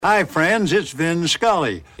Hi, friends, it's Vin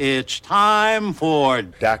Scully. It's time for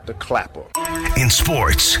Dr. Clapper. In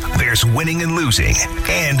sports, there's winning and losing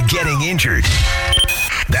and getting injured.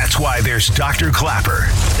 That's why there's Dr. Clapper.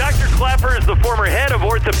 Dr. Clapper is the former head of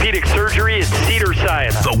orthopedic surgery at Cedars-Sinai.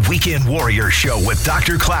 The Weekend Warrior Show with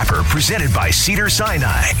Dr. Clapper, presented by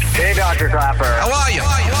Cedars-Sinai. Hey, Dr. Clapper. How are you?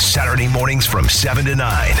 Saturday mornings from 7 to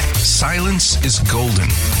 9. Silence is golden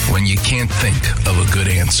when you can't think of a good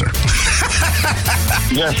answer.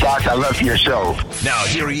 Yes, Doc, I love your show. Now,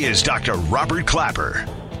 here he is, Dr. Robert Clapper.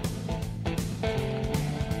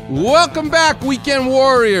 Welcome back, Weekend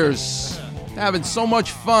Warriors. Having so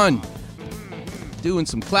much fun. Doing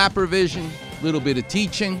some Clapper vision, a little bit of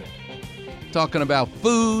teaching, talking about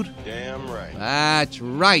food. Damn right. That's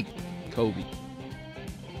right, Kobe.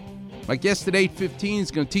 My guest at 8:15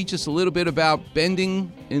 is going to teach us a little bit about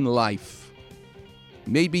bending in life.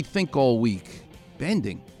 Made me think all week.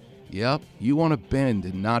 Bending. Yep, you want to bend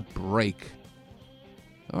and not break.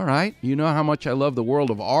 All right, you know how much I love the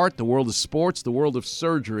world of art, the world of sports, the world of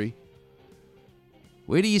surgery.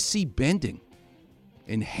 Where do you see bending,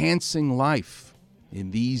 enhancing life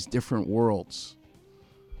in these different worlds?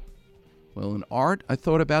 Well, in art, I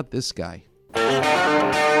thought about this guy.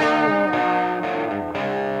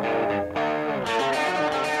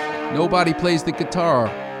 Nobody plays the guitar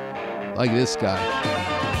like this guy.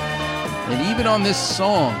 And even on this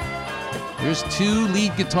song, there's two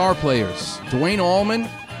lead guitar players, Duane Allman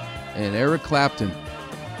and Eric Clapton.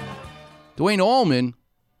 Duane Allman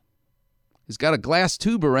has got a glass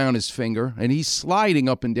tube around his finger, and he's sliding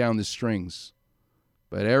up and down the strings.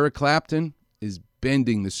 But Eric Clapton is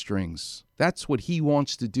bending the strings. That's what he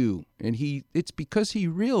wants to do. And it's because he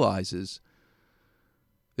realizes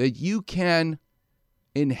that you can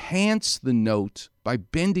enhance the note by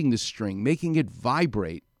bending the string, making it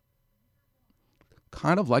vibrate,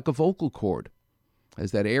 kind of like a vocal cord.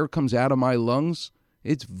 As that air comes out of my lungs,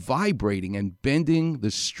 it's vibrating and bending the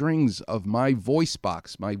strings of my voice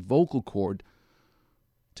box, my vocal cord,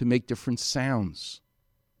 to make different sounds.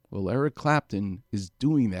 Well, Eric Clapton is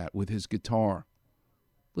doing that with his guitar.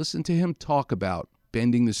 Listen to him talk about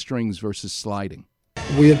bending the strings versus sliding.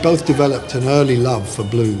 We had both developed an early love for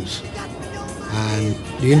blues. And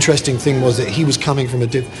the interesting thing was that he was coming from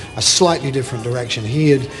a slightly different direction. He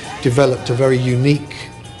had developed a very unique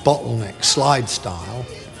bottleneck slide style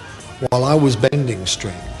while I was bending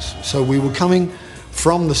strings. So we were coming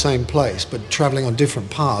from the same place but traveling on different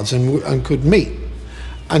paths and could meet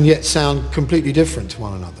and yet sound completely different to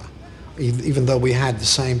one another, even though we had the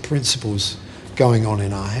same principles going on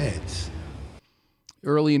in our heads.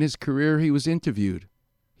 Early in his career, he was interviewed.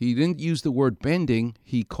 He didn't use the word bending,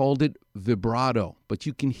 he called it vibrato. But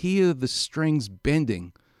you can hear the strings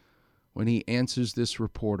bending when he answers this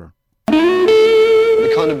reporter.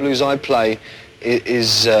 The kind of blues I play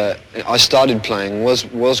I started playing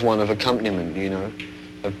was one of accompaniment, you know,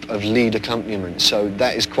 of lead accompaniment. So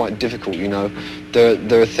that is quite difficult, you know.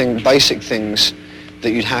 There are basic things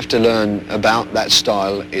that you'd have to learn about that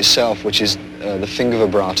style itself, which is the finger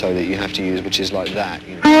vibrato that you have to use, which is like that,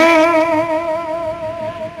 you know.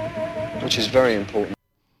 Which is very important.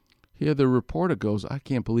 Here the reporter goes, I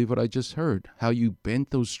can't believe what I just heard. How you bent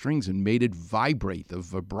those strings and made it vibrate, the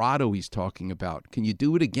vibrato he's talking about. Can you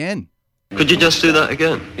do it again? Could you just do that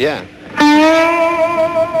again? Yeah.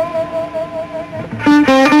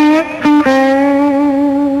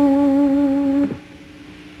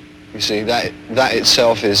 You see, that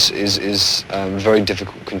itself is very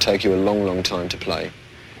difficult, can take you a long time to play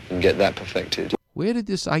and get that perfected. Where did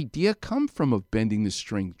this idea come from of bending the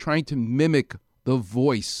string, trying to mimic the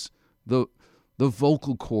voice, the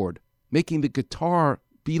vocal cord, making the guitar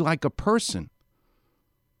be like a person?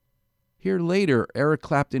 Here later, Eric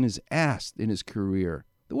Clapton is asked in his career,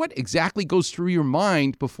 what exactly goes through your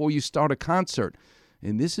mind before you start a concert?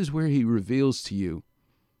 And this is where he reveals to you,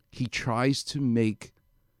 he tries to make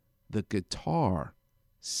the guitar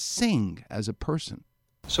sing as a person.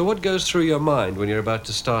 So what goes through your mind when you're about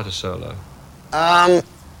to start a solo? I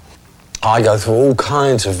go through all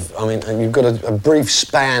kinds of, and you've got a brief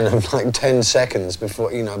span of like 10 seconds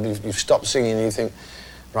before, you know, you've stopped singing and you think,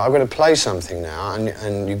 right, I've got to play something now,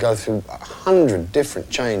 and you go through 100 different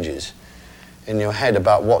changes in your head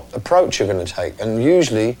about what approach you're going to take. And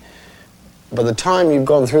usually, by the time you've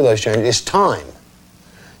gone through those changes, it's time,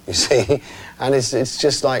 you see? And it's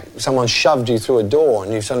just like someone shoved you through a door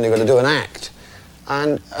and you've suddenly got to do an act.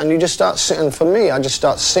 And you just start singing. For me, I just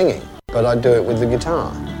start singing, but I do it with the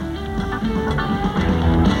guitar.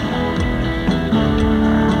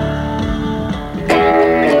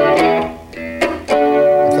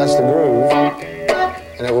 If that's the groove,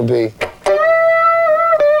 then it will be...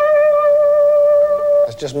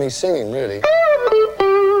 That's just me singing, really.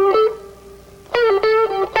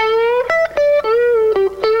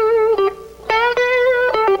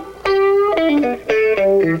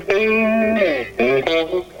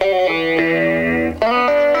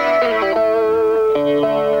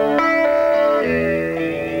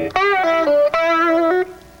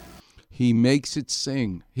 He makes it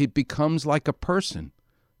sing. It becomes like a person.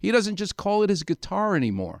 He doesn't just call it his guitar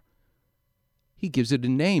anymore. He gives it a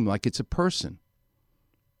name like it's a person.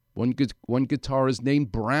 One guitar is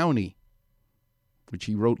named Brownie, which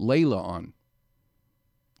he wrote Layla on.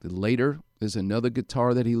 Then later, there's another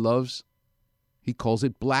guitar that he loves. He calls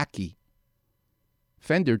it Blackie.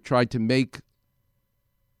 Fender tried to make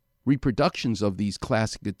reproductions of these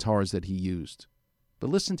classic guitars that he used. But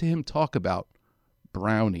listen to him talk about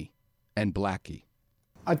Brownie and Blackie.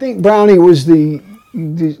 I think Brownie was the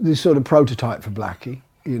sort of prototype for Blackie,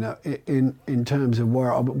 you know, in terms of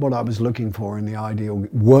what I was looking for in the ideal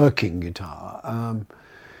working guitar.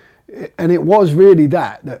 And it was really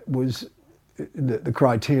that was the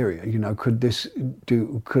criteria, you know,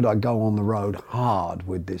 could I go on the road hard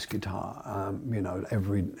with this guitar, you know,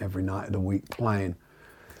 every night of the week playing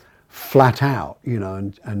flat out, you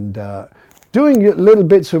know, and doing little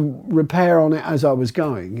bits of repair on it as I was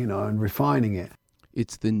going, you know, and refining it.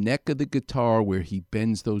 It's the neck of the guitar where he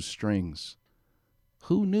bends those strings.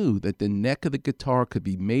 Who knew that the neck of the guitar could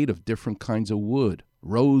be made of different kinds of wood?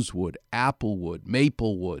 Rosewood, applewood,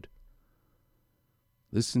 maplewood.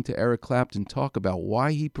 Listen to Eric Clapton talk about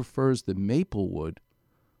why he prefers the maplewood,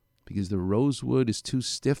 because the rosewood is too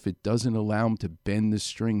stiff. It doesn't allow him to bend the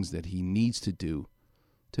strings that he needs to do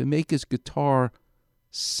to make his guitar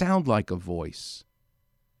sound like a voice.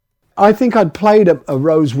 I think I'd played a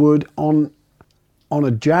rosewood on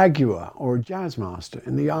a Jaguar or a Jazzmaster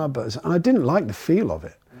in the Yardbirds, and I didn't like the feel of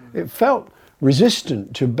it. It felt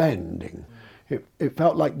resistant to bending. It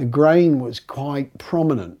felt like the grain was quite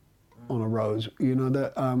prominent on a rose. You know,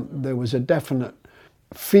 that there was a definite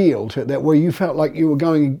feel to it that where you felt like you were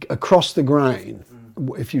going across the grain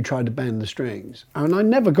if you tried to bend the strings. And I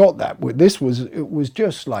never got that. It was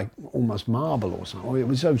just like almost marble or something. It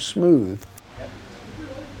was so smooth.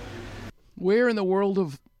 Where in the world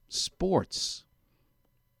of sports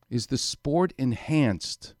is the sport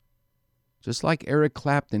enhanced? Just like Eric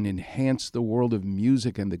Clapton enhanced the world of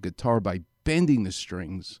music and the guitar by bending the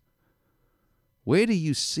strings, where do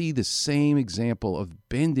you see the same example of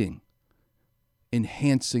bending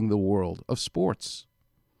enhancing the world of sports?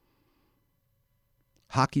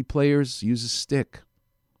 Hockey players use a stick,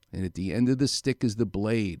 and at the end of the stick is the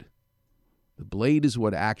blade. The blade is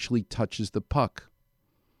what actually touches the puck.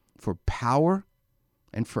 For power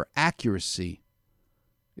and for accuracy,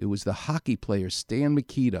 it was the hockey player Stan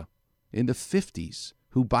Mikita in the 50s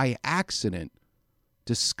who by accident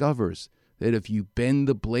discovers that if you bend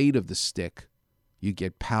the blade of the stick, you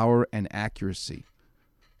get power and accuracy.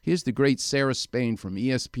 Here's the great Sarah Spain from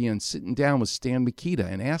ESPN sitting down with Stan Mikita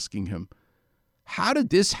and asking him, how did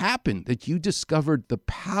this happen that you discovered the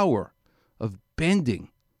power of bending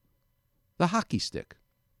the hockey stick?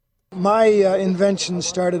 My invention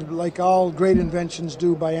started, like all great inventions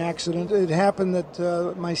do, by accident. It happened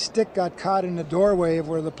that my stick got caught in the doorway of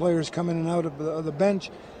where the players come in and out of the bench,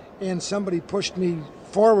 and somebody pushed me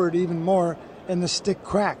forward even more, and the stick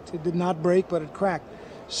cracked. It did not break, but it cracked.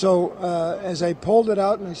 So as I pulled it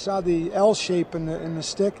out and I saw the L shape in the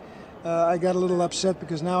stick, I got a little upset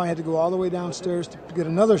because now I had to go all the way downstairs to get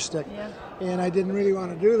another stick, and I didn't really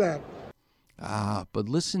want to do that. But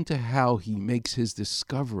listen to how he makes his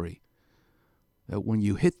discovery that when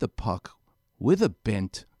you hit the puck with a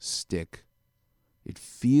bent stick, it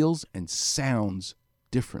feels and sounds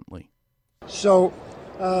differently. So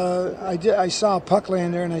I saw a puck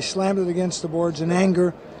land there, and I slammed it against the boards in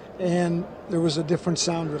anger, and there was a different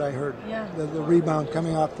sound that I heard. Yeah. The rebound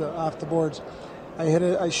coming off the boards.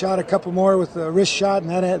 I shot a couple more with a wrist shot,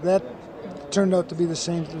 and that turned out to be the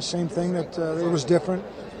same thing. That it was different.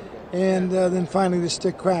 And then finally the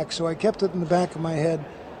stick cracked. So I kept it in the back of my head,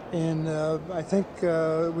 and I think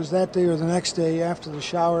it was that day or the next day after the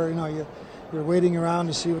shower. You know, you're waiting around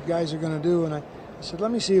to see what guys are going to do, and I said,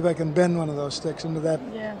 let me see if I can bend one of those sticks into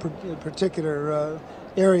that particular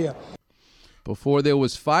area. Before there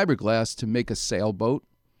was fiberglass to make a sailboat,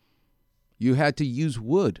 you had to use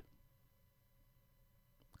wood.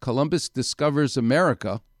 Columbus discovers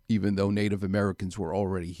America, even though Native Americans were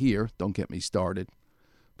already here. Don't get me started.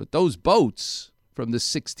 But those boats from the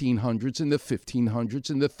 1600s and the 1500s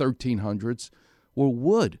and the 1300s were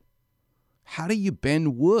wood. How do you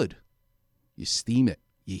bend wood? You steam it.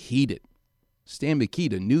 You heat it. Stan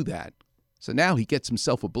Mikita knew that. So now he gets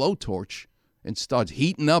himself a blowtorch and starts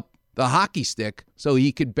heating up the hockey stick so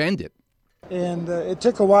he could bend it. And it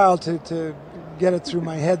took a while to get it through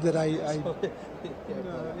my head that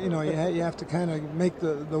you have to kind of make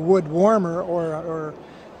the wood warmer or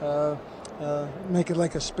make it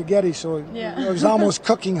like a spaghetti. So it was almost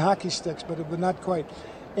cooking hockey sticks, but not quite.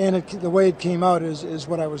 And the way it came out is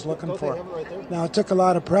what I was looking for. Now, it took a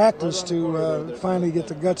lot of practice to finally get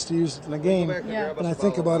the guts to use it in the game. And I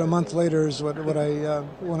think about a month later is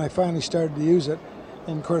when I finally started to use it.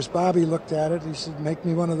 And, of course, Bobby looked at it. He said, make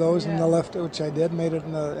me one of those in the left, which I did, made it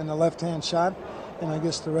in the left-hand shot. And I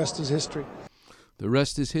guess the rest is history. The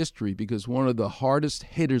rest is history because one of the hardest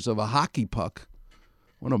hitters of a hockey puck,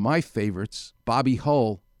 one of my favorites, Bobby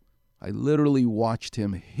Hull, I literally watched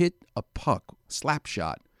him hit a puck, slap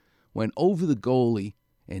shot, went over the goalie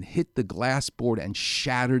and hit the glass board and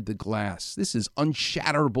shattered the glass. This is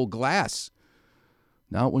unshatterable glass.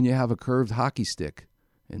 Not when you have a curved hockey stick.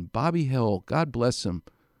 And Bobby Hull, God bless him,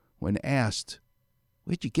 when asked,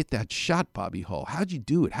 where'd you get that shot, Bobby Hull? How'd you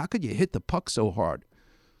do it? How could you hit the puck so hard?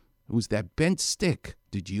 It was that bent stick.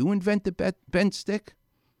 Did you invent the bent stick?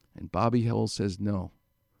 And Bobby Hull says, no.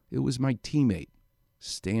 It was my teammate,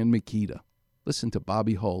 Stan Mikita. Listen to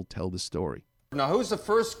Bobby Hull tell the story. Now, who's the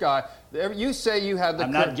first guy? You say you had the...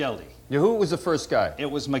 I'm not guilty. Who was the first guy? It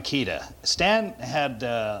was Mikita. Stan had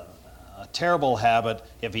a terrible habit.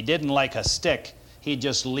 If he didn't like a stick, he'd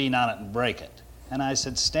just lean on it and break it. And I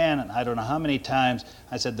said, Stan, and I don't know how many times,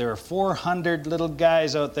 I said, there are 400 little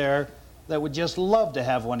guys out there that would just love to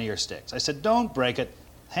have one of your sticks. I said, don't break it.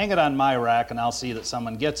 Hang it on my rack, and I'll see that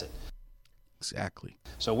someone gets it. Exactly.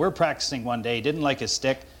 So we're practicing one day. He didn't like his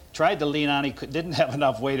stick. Tried to lean on. He didn't have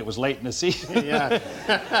enough weight. It was late in the season.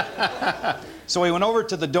 Yeah. So he went over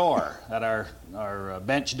to the door at our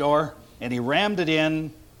bench door, and he rammed it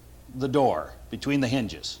in the door between the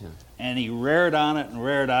hinges. Yeah. And he reared on it,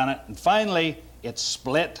 and finally it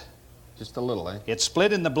split. Just a little, eh? It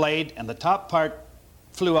split in the blade, and the top part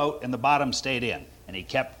flew out, and the bottom stayed in. And he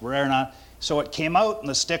kept rearing on. So it came out, and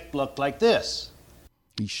the stick looked like this.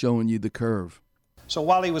 He's showing you the curve. So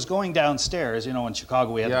while he was going downstairs, in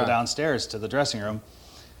Chicago we had to go downstairs to the dressing room,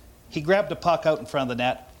 he grabbed a puck out in front of the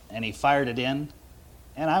net, and he fired it in,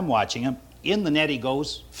 and I'm watching him. In the net he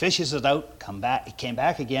goes, fishes it out, he came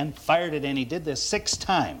back again, fired it in. He did this 6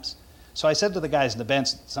 times. So I said to the guys in the bench,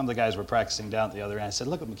 some of the guys were practicing down at the other end, I said,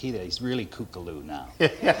 look at Mikita, he's really kookaloo now.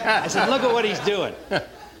 I said, look at what he's doing.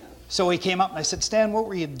 So he came up and I said, Stan, what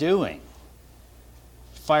were you doing?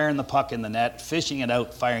 Firing the puck in the net, fishing it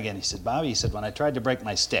out, firing again. He said, Bobby, he said, when I tried to break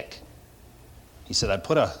my stick, he said, I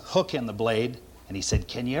put a hook in the blade, and he said,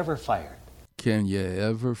 can you ever fire it? Can you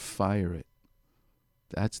ever fire it?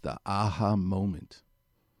 That's the aha moment.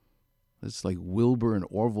 It's like Wilbur and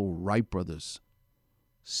Orville Wright brothers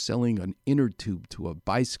selling an inner tube to a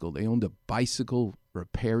bicycle. They owned a bicycle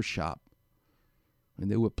repair shop.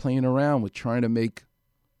 And they were playing around with trying to make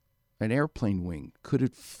an airplane wing. Could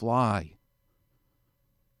it fly?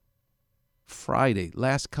 Friday,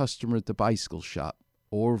 last customer at the bicycle shop.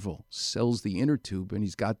 Orville sells the inner tube, and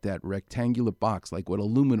he's got that rectangular box, like what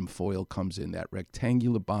aluminum foil comes in, that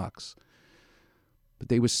rectangular box. But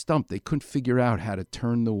they were stumped. They couldn't figure out how to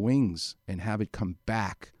turn the wings and have it come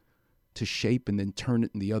back to shape and then turn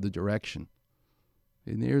it in the other direction.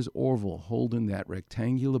 And there's Orville holding that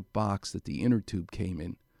rectangular box that the inner tube came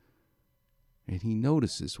in. And he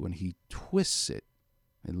notices when he twists it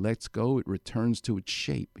and lets go, it returns to its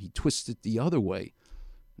shape. He twists it the other way,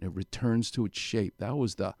 and it returns to its shape. That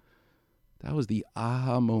was the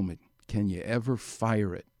aha moment. Can you ever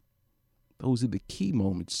fire it? Those are the key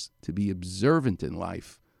moments to be observant in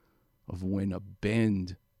life of when a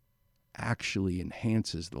bend actually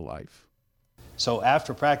enhances the life. So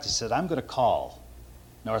after practice, I said, I'm going to call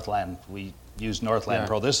Northland. We use Northland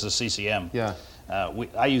Pro. This is a CCM. Yeah.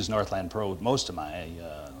 I use Northland Pro most of my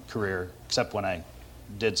career, except when I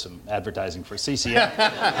did some advertising for CCM.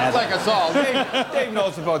 Like us all. Dave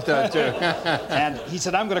knows about that, too. And he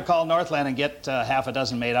said, I'm going to call Northland and get half a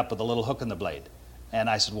dozen made up with a little hook in the blade. And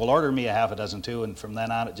I said, well, order me a half a dozen, too. And from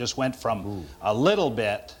then on, it just went from a little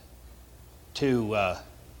bit to,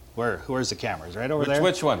 where's the cameras? Right over there?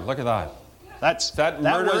 Which one? Look at that. Is that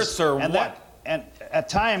murderous or what? And at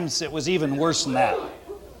times, it was even worse than that.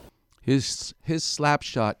 His slap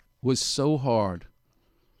shot was so hard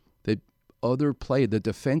that other players, the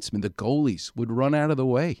defensemen, the goalies, would run out of the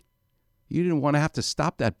way. You didn't want to have to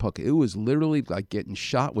stop that puck. It was literally like getting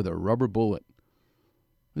shot with a rubber bullet.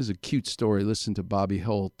 This is a cute story. Listen to Bobby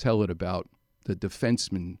Hull tell it about the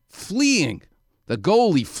defenseman fleeing, the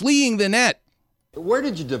goalie fleeing the net. Where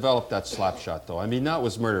did you develop that slap shot, though? I mean, that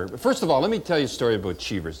was murder. First of all, let me tell you a story about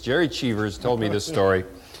Cheevers. Jerry Cheevers told me this story.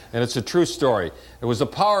 and it's a true story. It was a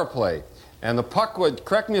power play. And the puck would,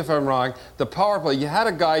 correct me if I'm wrong, the power play, you had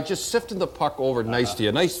a guy just sifting the puck over nice to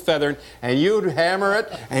you, nice feathering, and you'd hammer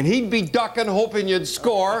it, and he'd be ducking, hoping you'd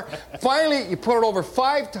score. Finally, you put it over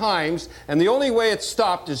 5 times, and the only way it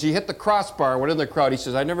stopped is you hit the crossbar and went in the crowd. He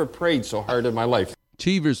says, I never prayed so hard in my life.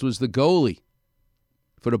 Cheevers was the goalie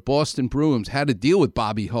for the Boston Bruins, had to deal with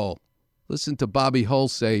Bobby Hull. Listen to Bobby Hull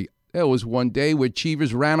say, there was one day where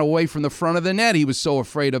Cheevers ran away from the front of the net. He was so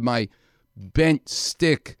afraid of my bent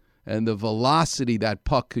stick and the velocity that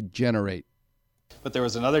puck could generate. But there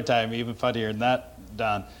was another time, even funnier than that,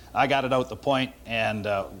 Don. I got it out the point, and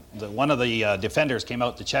one of the defenders came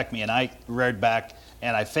out to check me, and I reared back,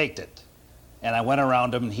 and I faked it. And I went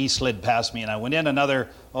around him, and he slid past me, and I went in another,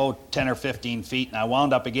 10 or 15 feet, and I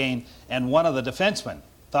wound up again, and one of the defensemen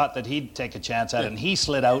thought that he'd take a chance at it, and he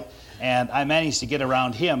slid out, and I managed to get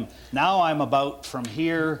around him. Now I'm about from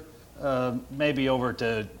here, maybe over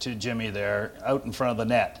to Jimmy there, out in front of the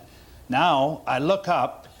net. Now I look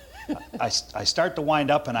up, I start to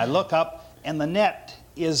wind up, and I look up, and the net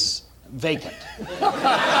is vacant.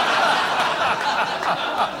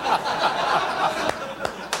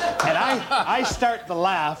 And I start to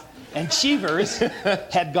laugh, and Cheevers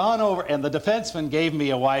had gone over, and the defenseman gave me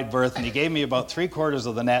a wide berth, and he gave me about 3/4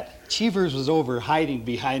 of the net. Cheevers was over hiding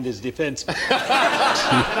behind his defenseman.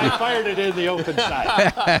 And I fired it in the open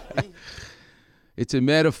side. It's a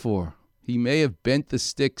metaphor. He may have bent the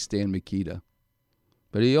stick, Stan Mikita,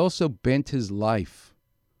 but he also bent his life.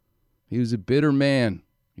 He was a bitter man.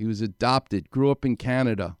 He was adopted, grew up in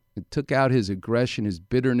Canada. It took out his aggression, his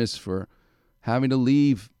bitterness for having to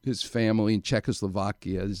leave his family in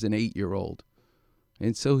Czechoslovakia as an 8-year-old.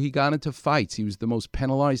 And so he got into fights. He was the most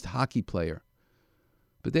penalized hockey player.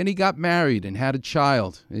 But then he got married and had a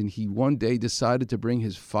child, and he one day decided to bring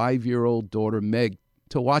his 5-year-old daughter, Meg,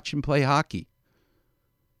 to watch him play hockey.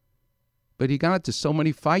 But he got into so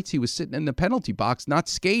many fights, he was sitting in the penalty box, not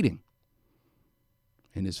skating.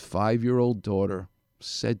 And his 5-year-old daughter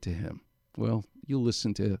said to him, well, you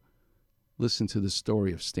listen to the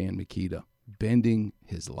story of Stan Mikita, bending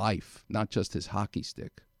his life, not just his hockey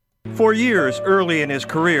stick. For years early in his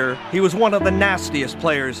career, he was one of the nastiest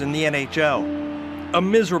players in the NHL. A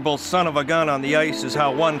miserable son of a gun on the ice is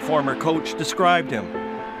how one former coach described him.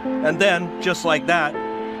 And then, just like that,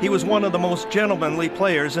 he was one of the most gentlemanly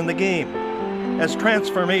players in the game. As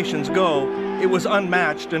transformations go, it was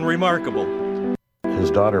unmatched and remarkable. His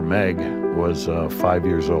daughter Meg was 5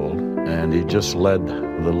 years old, and he just led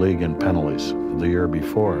the league in penalties the year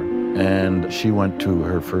before. And she went to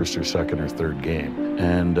her first or second or third game.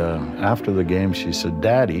 And after the game, she said,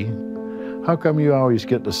 Daddy, how come you always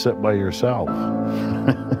get to sit by yourself?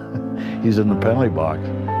 He's in the penalty box.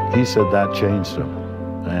 He said that changed him.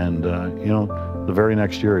 And, the very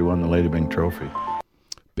next year, he won the Lady Byng Trophy.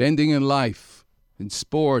 Bending in life, in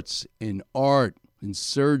sports, in art, in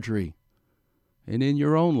surgery, and in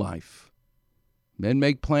your own life. Men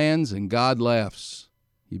make plans and God laughs.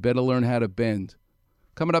 You better learn how to bend.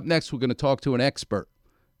 Coming up next, we're going to talk to an expert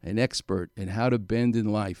in how to bend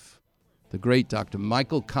in life. The great Dr.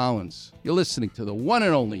 Michael Collins. You're listening to the one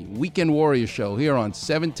and only Weekend Warrior Show here on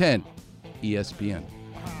 710 ESPN.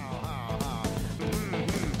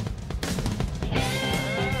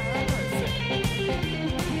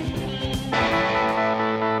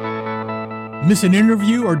 Miss an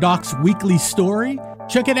interview or Doc's weekly story?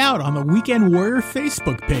 Check it out on the Weekend Warrior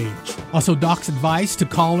Facebook page. Also, Doc's advice to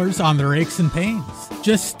callers on their aches and pains.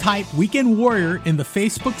 Just type Weekend Warrior in the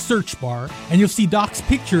Facebook search bar, and you'll see Doc's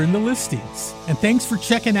picture in the listings. And thanks for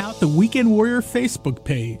checking out the Weekend Warrior Facebook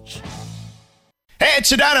page. Hey,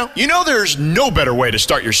 it's Sedano. You know there's no better way to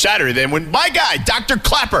start your Saturday than when my guy, Dr.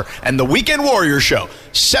 Clapper, and the Weekend Warrior Show,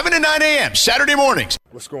 7 to 9 a.m. Saturday mornings.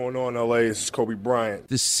 What's going on, LA? This is Kobe Bryant.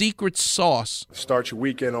 The secret sauce. Start your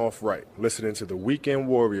weekend off right. Listening to the Weekend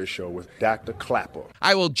Warrior Show with Dr. Clapper.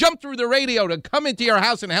 I will jump through the radio to come into your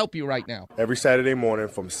house and help you right now. Every Saturday morning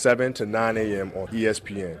from 7 to 9 a.m. on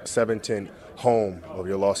ESPN, 710, home of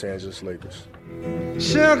your Los Angeles Lakers.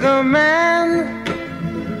 Sugar man,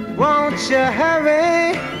 won't you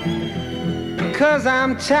hurry? 'Cause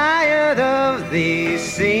I'm tired of these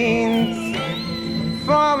scenes.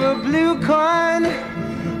 For a blue coin,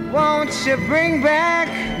 won't you bring back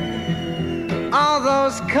all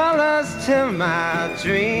those colors to my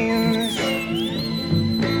dreams?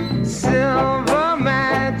 Silver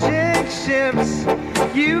magic ships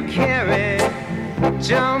you carry,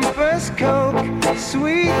 jumpers, Coke,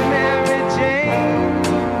 sweet Mary Jane.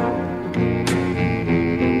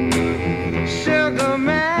 Sugar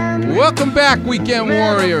man. Welcome back, Weekend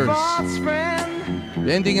Warriors.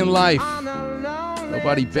 Bending in life. The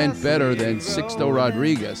Nobody bent better than Sixto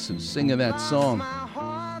Rodriguez, who's singing that song.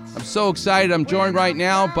 I'm so excited. I'm joined right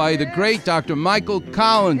now by the great Dr. Michael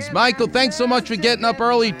Collins. Michael, thanks so much for getting up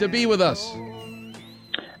early to be with us.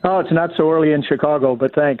 Oh, it's not so early in Chicago,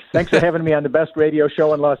 but thanks. Thanks for having me on the best radio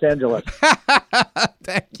show in Los Angeles.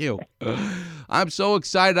 Thank you. I'm so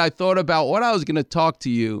excited. I thought about what I was going to talk to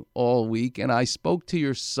you all week, and I spoke to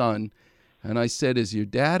your son, and I said, is your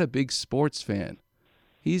dad a big sports fan?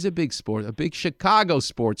 He's a big Chicago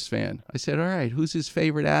sports fan. I said, all right, who's his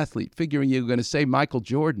favorite athlete? Figuring you were going to say Michael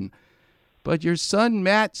Jordan. But your son,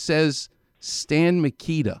 Matt, says Stan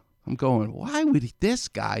Mikita. I'm going, why would this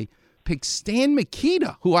guy pick Stan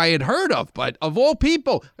Mikita, who I had heard of, but of all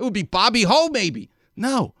people, it would be Bobby Hull maybe.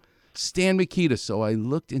 No, Stan Mikita. So I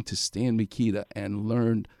looked into Stan Mikita and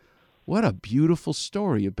learned what a beautiful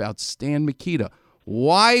story about Stan Mikita.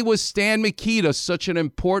 Why was Stan Mikita such an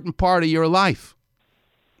important part of your life?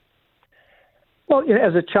 Well,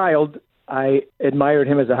 as a child, I admired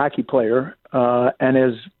him as a hockey player, and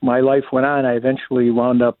as my life went on, I eventually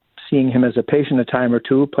wound up seeing him as a patient a time or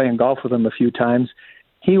two, playing golf with him a few times.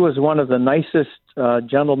 He was one of the nicest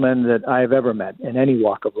gentlemen that I've ever met in any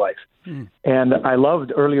walk of life. And I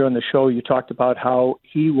loved earlier in the show, you talked about how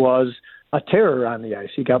he was a terror on the ice.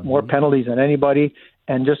 He got more penalties than anybody,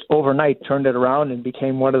 and just overnight turned it around and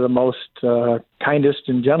became one of the most kindest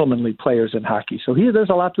and gentlemanly players in hockey. So there's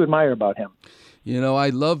a lot to admire about him. You know, I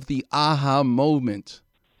love the aha moment,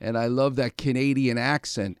 and I love that Canadian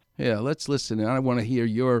accent. Yeah, let's listen. I want to hear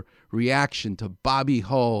your reaction to Bobby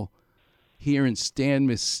Hull hearing Stan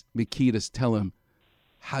Mikita tell him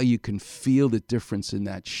how you can feel the difference in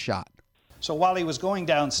that shot. So while he was going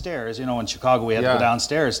downstairs, in Chicago we had to go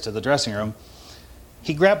downstairs to the dressing room,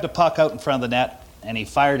 he grabbed a puck out in front of the net and he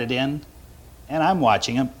fired it in, and I'm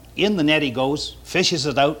watching him. In the net he goes, fishes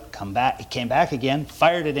it out, he came back again,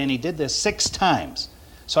 fired it in. He did this 6 times.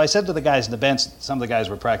 So I said to the guys in the bench, some of the guys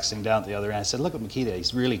were practicing down at the other end, I said, look at Mikita,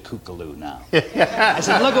 he's really kookaloo now. I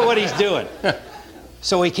said, look at what he's doing.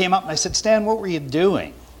 So he came up and I said, Stan, what were you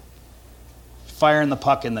doing? Firing the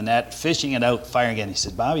puck in the net, fishing it out, firing again. He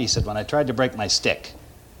said, Bobby, when I tried to break my stick,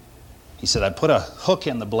 he said, I put a hook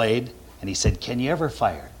in the blade, and he said, can you ever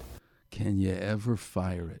fire it? Can you ever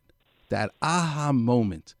fire it? That aha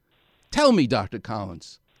moment. Tell me, Dr.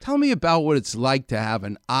 Collins, tell me about what it's like to have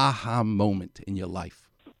an aha moment in your life.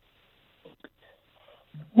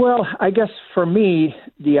 Well, I guess for me,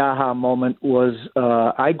 the aha moment was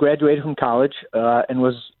I graduated from college and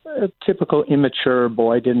was a typical immature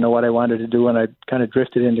boy, didn't know what I wanted to do, and I kind of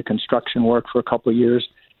drifted into construction work for a couple of years.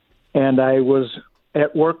 And I was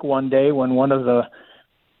at work one day when one of the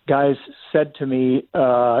guys said to me,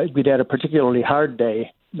 we'd had a particularly hard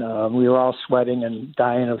day. We were all sweating and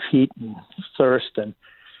dying of heat and thirst. And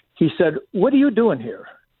he said, what are you doing here?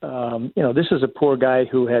 This is a poor guy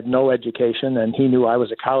who had no education, and he knew I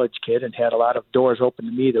was a college kid and had a lot of doors open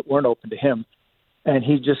to me that weren't open to him. And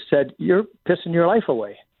he just said, you're pissing your life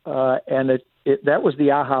away. And that was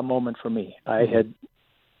the aha moment for me. I had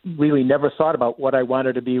really never thought about what I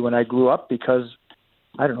wanted to be when I grew up because,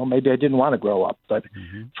 I don't know, maybe I didn't want to grow up. But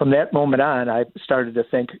from that moment on, I started to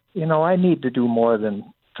think, I need to do more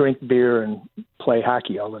than drink beer and play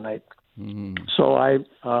hockey all the night. So I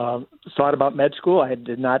thought about med school. I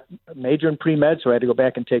did not major in pre-med, so I had to go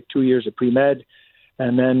back and take 2 years of pre-med.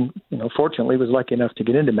 And then, fortunately was lucky enough to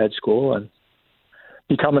get into med school and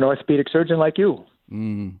become an orthopedic surgeon like you.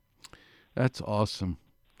 That's awesome.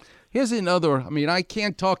 Here's another, I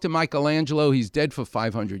can't talk to Michelangelo. He's dead for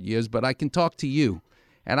 500 years, but I can talk to you.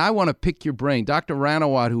 And I want to pick your brain. Dr.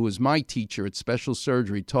 Ranawat, who was my teacher at special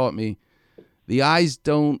surgery, taught me the eyes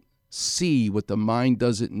don't see what the mind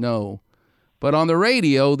doesn't know. But on the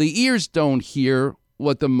radio, the ears don't hear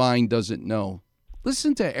what the mind doesn't know.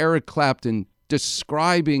 Listen to Eric Clapton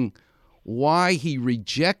describing why he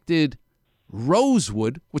rejected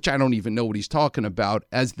rosewood, which I don't even know what he's talking about,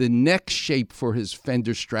 as the neck shape for his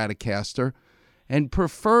Fender Stratocaster, and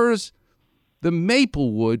prefers the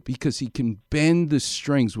maple wood because he can bend the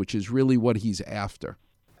strings, which is really what he's after.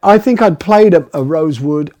 I think I'd played a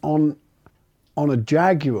rosewood on a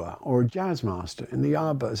Jaguar or a Jazzmaster in the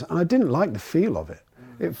Yardbirds, and I didn't like the feel of it.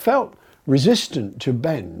 It felt resistant to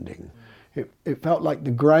bending. It felt like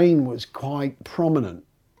the grain was quite prominent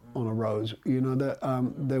on a rose.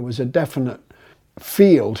 There was a definite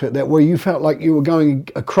feel to it that where you felt like you were going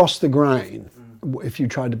across the grain if you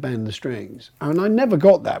tried to bend the strings. And I never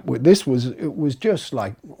got that. It was just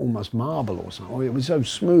like almost marble or something. It was so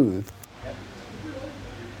smooth.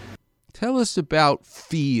 Tell us about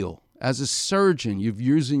feel. As a surgeon, you're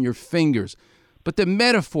using your fingers, but the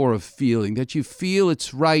metaphor of feeling, that you feel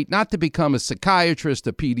it's right, not to become a psychiatrist,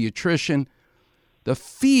 a pediatrician, The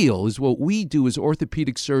feel is what we do as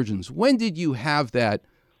orthopedic surgeons. When did you have that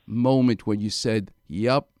moment when you said,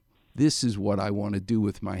 yep, this is what I want to do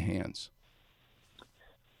with my hands?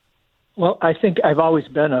 Well, I think I've always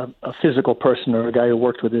been a physical person, or a guy who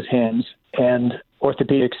worked with his hands, and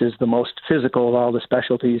orthopedics is the most physical of all the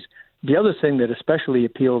specialties. The other thing that especially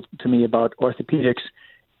appealed to me about orthopedics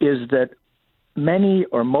is that many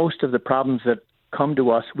or most of the problems that come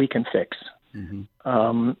to us, we can fix.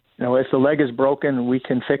 Mm-hmm. If the leg is broken, we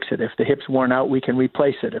can fix it. If the hip's worn out, we can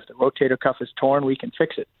replace it. If the rotator cuff is torn, we can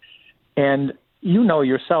fix it. And you know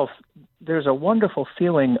yourself, there's a wonderful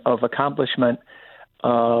feeling of accomplishment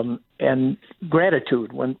and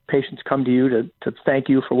gratitude when patients come to you to thank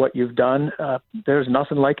you for what you've done. There's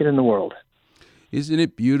nothing like it in the world. Isn't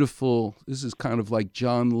it beautiful? This is kind of like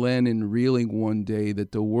John Lennon reeling one day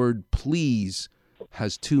that the word please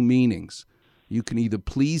has two meanings. You can either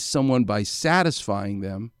please someone by satisfying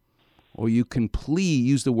them, or you can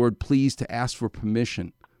use the word please to ask for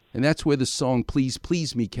permission. And that's where the song Please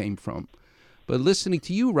Please Me came from. But listening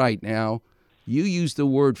to you right now, you use the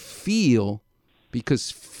word feel,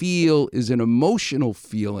 because feel is an emotional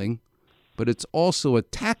feeling, but it's also a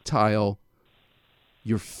tactile.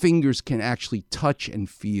 Your fingers can actually touch and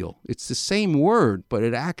feel. It's the same word, but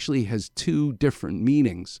it actually has two different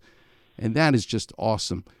meanings. And that is just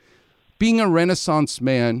awesome. Being a Renaissance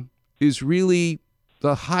man is really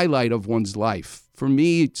the highlight of one's life. For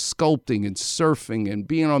me, it's sculpting and surfing and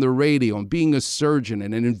being on the radio and being a surgeon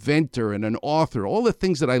and an inventor and an author, all the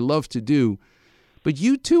things that I love to do. But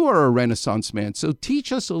you too are a Renaissance man. So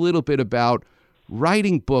teach us a little bit about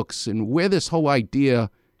writing books and where this whole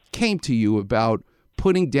idea came to you about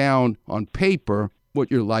putting down on paper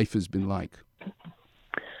what your life has been like.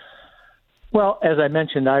 Well, as I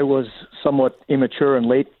mentioned, I was somewhat immature and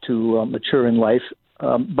late to mature in life,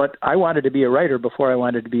 but I wanted to be a writer before I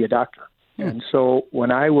wanted to be a doctor. And so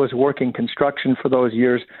when I was working construction for those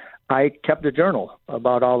years, I kept a journal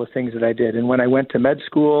about all the things that I did. And when I went to med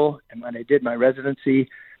school and when I did my residency,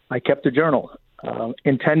 I kept a journal,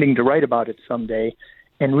 intending to write about it someday,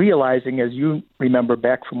 and realizing, as you remember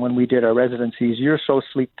back from when we did our residencies, you're so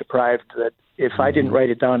sleep deprived that if I didn't write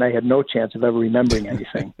it down, I had no chance of ever remembering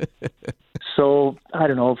anything. So, I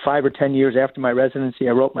don't know, 5 or 10 years after my residency,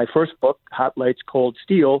 I wrote my first book, Hot Lights, Cold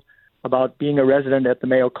Steel, about being a resident at the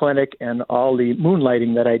Mayo Clinic and all the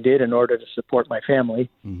moonlighting that I did in order to support my family.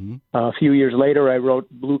 Mm-hmm. A few years later, I wrote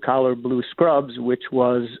Blue Collar, Blue Scrubs, which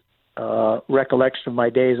was recollection of my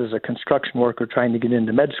days as a construction worker trying to get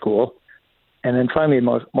into med school. And then finally,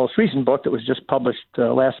 the most recent book that was just published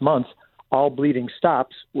last month, All Bleeding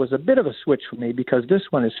Stops, was a bit of a switch for me because this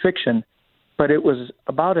one is fiction, but it was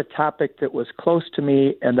about a topic that was close to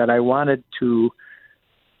me and that I wanted to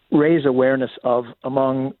raise awareness of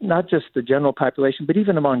among not just the general population, but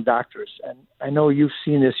even among doctors. And I know you've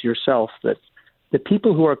seen this yourself, that the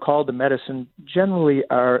people who are called to medicine generally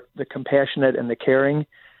are the compassionate and the caring,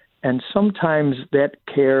 and sometimes that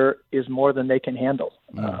care is more than they can handle.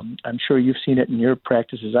 I'm sure you've seen it in your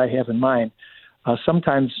practice as I have in mine.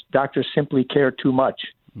 Sometimes doctors simply care too much,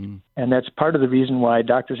 and that's part of the reason why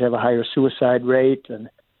doctors have a higher suicide rate, and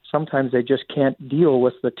sometimes they just can't deal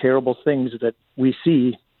with the terrible things that we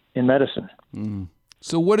see in medicine.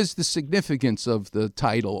 So what is the significance of the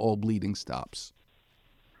title, All Bleeding Stops?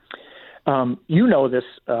 You know this,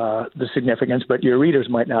 the significance, but your readers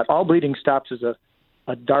might not. All Bleeding Stops is a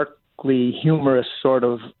darkly humorous sort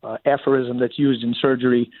of aphorism that's used in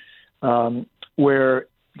surgery, where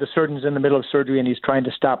the surgeon's in the middle of surgery and he's trying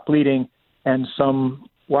to stop bleeding, and some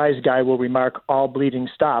wise guy will remark, all bleeding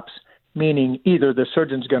stops, meaning either the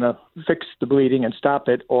surgeon's going to fix the bleeding and stop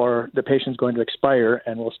it, or the patient's going to expire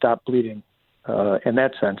and will stop bleeding in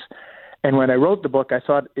that sense. And when I wrote the book, I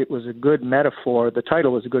thought it was a good metaphor. The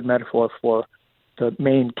title was a good metaphor for the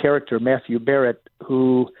main character, Matthew Barrett,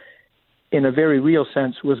 who, in a very real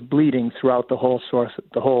sense, was bleeding throughout the whole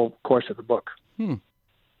course of the book.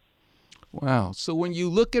 Wow. So when you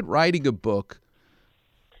look at writing a book,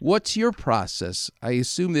 what's your process? I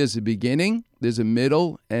assume there's a beginning, there's a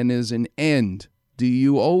middle, and there's an end. Do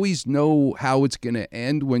you always know how it's going to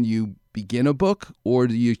end when you begin a book, or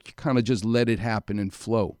do you kind of just let it happen and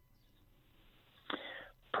flow?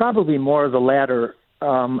 Probably more of the latter.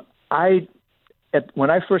 When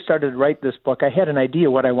I first started to write this book, I had an idea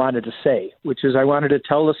what I wanted to say, which is I wanted to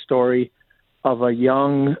tell the story of a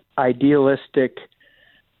young, idealistic,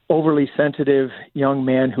 overly sensitive young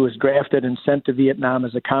man who was drafted and sent to Vietnam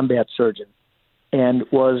as a combat surgeon and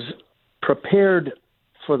was prepared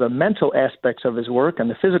for the mental aspects of his work and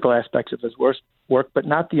the physical aspects of his work, but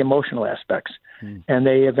not the emotional aspects. And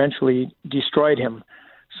they eventually destroyed him.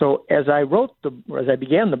 So as I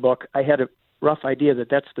began the book, I had rough idea that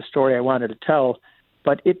that's the story I wanted to tell,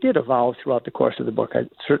 but it did evolve throughout the course of the book.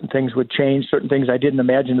 Certain things would change, certain things I didn't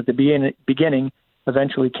imagine at the beginning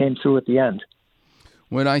eventually came through at the end.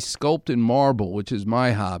 When I sculpt in marble, which is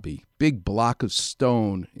my hobby, big block of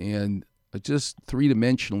stone, and I just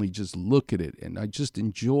three-dimensionally just look at it, and I just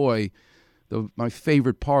enjoy my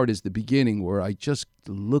favorite part is the beginning, where I just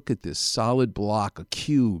look at this solid block, a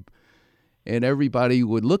cube, and everybody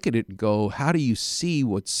would look at it and go, how do you see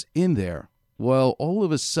what's in there? Well, all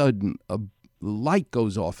of a sudden, a light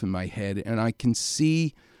goes off in my head, and I can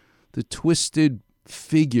see the twisted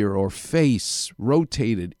figure or face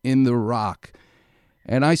rotated in the rock.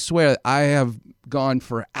 And I swear I have gone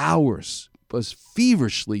for hours, was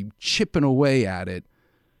feverishly chipping away at it,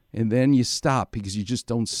 and then you stop because you just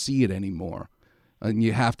don't see it anymore. And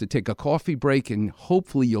you have to take a coffee break, and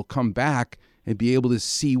hopefully you'll come back and be able to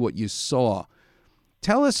see what you saw.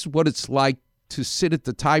 Tell us what it's like to sit at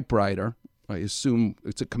the typewriter, I assume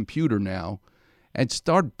it's a computer now, and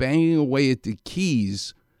start banging away at the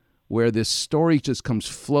keys where this story just comes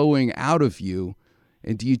flowing out of you.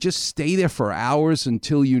 And do you just stay there for hours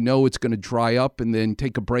until you know it's going to dry up and then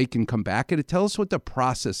take a break and come back at it? Tell us what the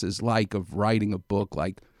process is like of writing a book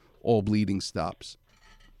like All Bleeding Stops.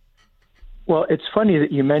 Well, it's funny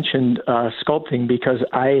that you mentioned sculpting, because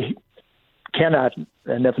I cannot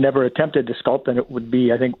and have never attempted to sculpt, and it would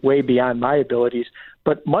be, I think, way beyond my abilities.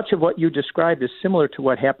 But much of what you described is similar to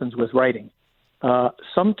what happens with writing.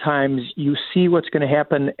 Sometimes you see what's going to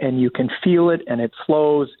happen and you can feel it and it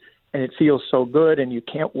flows and it feels so good and you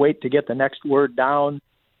can't wait to get the next word down.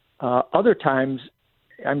 Other times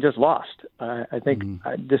I'm just lost. I think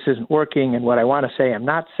this isn't working, and what I want to say I'm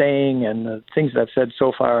not saying, and the things that I've said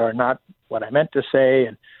so far are not what I meant to say,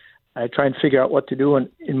 and I try and figure out what to do. And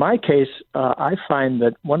in my case, I find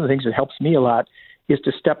that one of the things that helps me a lot is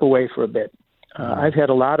to step away for a bit. I've had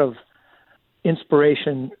a lot of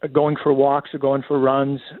inspiration going for walks or going for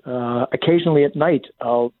runs. Occasionally at night,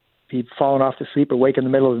 I'll be falling off to sleep or wake in the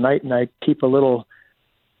middle of the night, and I keep a little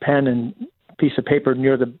pen and piece of paper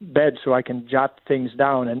near the bed so I can jot things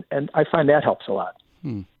down, and I find that helps a lot.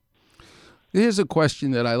 Here's a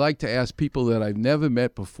question that I like to ask people that I've never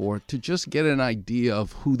met before to just get an idea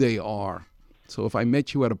of who they are. So if I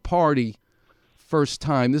met you at a party first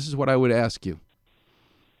time, this is what I would ask you.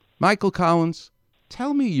 Michael Collins,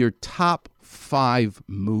 tell me your top 5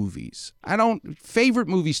 movies. Favorite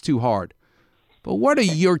movies too hard, but what are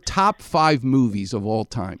your top 5 movies of all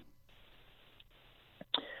time?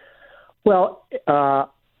 Well,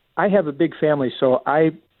 I have a big family, so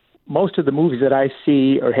most of the movies that I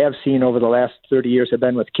see or have seen over the last 30 years have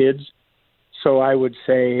been with kids. So I would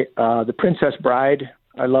say The Princess Bride.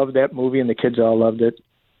 I loved that movie, and the kids all loved it.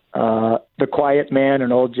 The Quiet Man,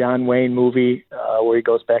 an old John Wayne movie where he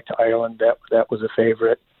goes back to Ireland. That was a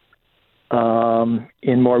favorite.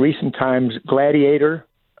 In more recent times, Gladiator,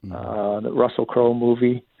 the Russell Crowe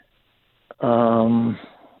movie.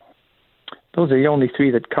 Those are the only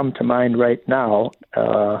 3 that come to mind right now.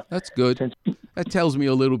 That's good. That tells me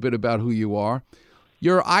a little bit about who you are.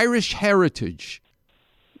 Your Irish heritage,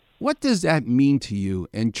 what does that mean to you?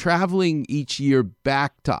 And traveling each year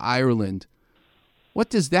back to Ireland, what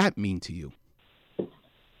does that mean to you?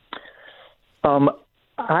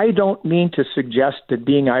 I don't mean to suggest that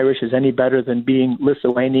being Irish is any better than being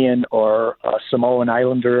Lithuanian or Samoan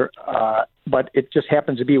Islander, but it just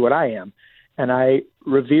happens to be what I am. And I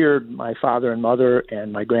revered my father and mother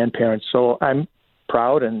and my grandparents, so I'm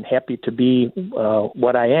proud and happy to be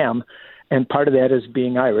what I am, and part of that is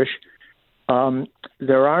being Irish.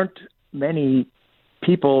 There aren't many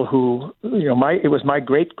people who, it was my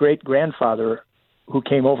great-great-grandfather who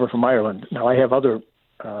came over from Ireland. Now, I have other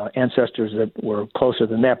ancestors that were closer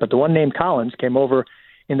than that, but the one named Collins came over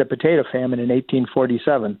in the potato famine in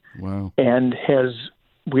 1847. Wow. And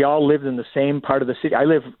we all lived in the same part of the city. I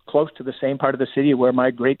live close to the same part of the city where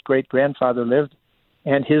my great-great-grandfather lived,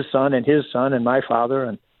 and his son and my father.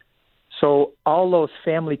 And so all those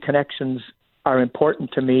family connections are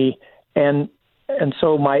important to me, and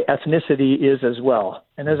so my ethnicity is as well.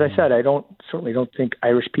 And as I said, I certainly don't think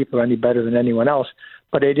Irish people are any better than anyone else,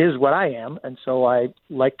 but it is what I am, and so I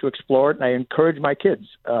like to explore it, and I encourage my kids.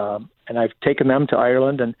 And I've taken them to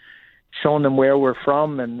Ireland and shown them where we're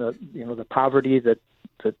from, and the poverty that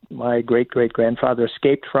my great-great-grandfather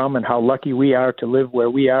escaped from, and how lucky we are to live where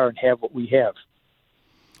we are and have what we have.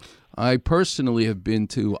 I personally have been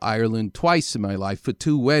to Ireland twice in my life for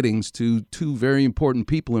 2 weddings to 2 very important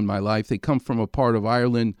people in my life. They come from a part of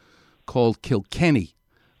Ireland called Kilkenny.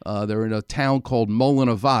 They're in a town called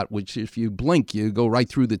Mullinavat, which if you blink, you go right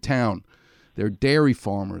through the town. They're dairy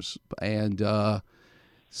farmers, and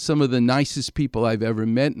some of the nicest people I've ever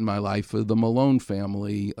met in my life are the Malone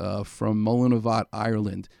family from Mullinavat,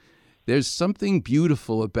 Ireland. There's something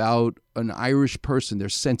beautiful about an Irish person, their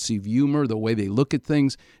sense of humor, the way they look at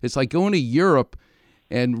things. It's like going to Europe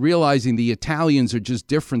and realizing the Italians are just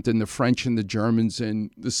different than the French and the Germans and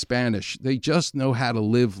the Spanish. They just know how to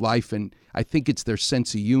live life, and I think it's their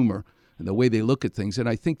sense of humor and the way they look at things. And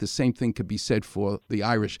I think the same thing could be said for the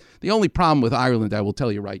Irish. The only problem with Ireland, I will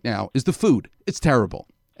tell you right now, is the food. It's terrible.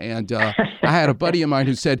 And I had a buddy of mine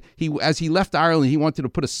who said as he left Ireland, he wanted to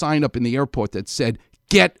put a sign up in the airport that said,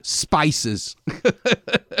 "Get spices."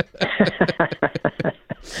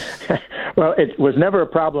 Well, it was never a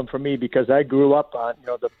problem for me because I grew up on,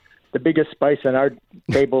 the biggest spice on our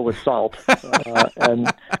table was salt.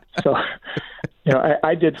 And so,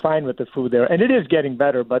 I did fine with the food there. And it is getting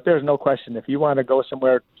better, but there's no question. If you want to go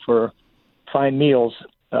somewhere for fine meals,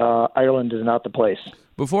 Ireland is not the place.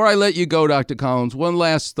 Before I let you go, Dr. Collins, one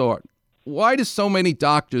last thought. Why do so many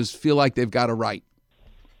doctors feel like they've got to write?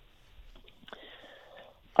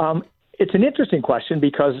 It's an interesting question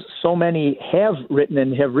because so many have written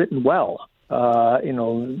and have written well.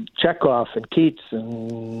 Chekhov and Keats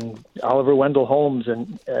and Oliver Wendell Holmes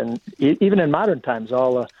and even in modern times,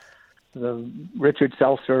 all the Richard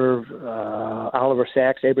Seltzer, Oliver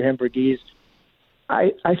Sacks, Abraham Verghese.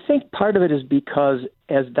 I think part of it is because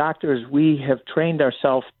as doctors, we have trained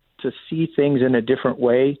ourselves to see things in a different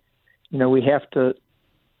way. We have to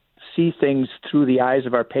see things through the eyes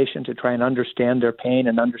of our patient to try and understand their pain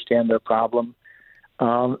and understand their problem.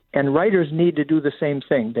 And writers need to do the same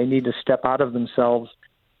thing. They need to step out of themselves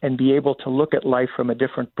and be able to look at life from a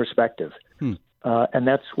different perspective. And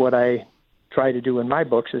that's what I try to do in my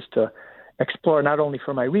books, is to explore not only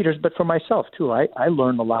for my readers, but for myself, too. I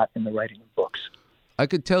learn a lot in the writing of books. I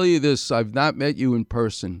could tell you this. I've not met you in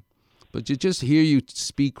person, but to just hear you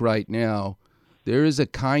speak right now, there is a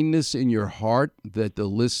kindness in your heart that the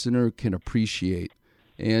listener can appreciate.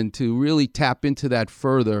 And to really tap into that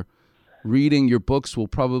further, reading your books will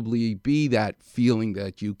probably be that feeling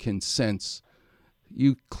that you can sense.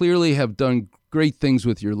 You clearly have done great things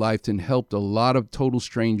with your life and helped a lot of total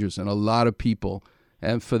strangers and a lot of people.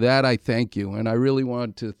 And for that, I thank you. And I really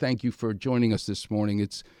want to thank you for joining us this morning.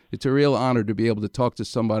 It's a real honor to be able to talk to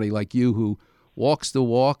somebody like you who walks the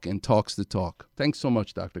walk and talks the talk. Thanks so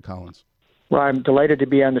much, Dr. Collins. Well, I'm delighted to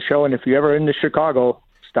be on the show, and if you're ever into Chicago,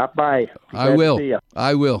 stop by. I will.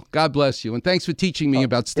 I will. God bless you. And thanks for teaching me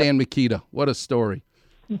about Stan Mikita. What a story.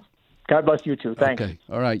 God bless you, too. Thanks. Okay.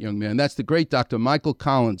 All right, young man. That's the great Dr. Michael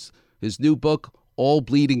Collins. His new book, All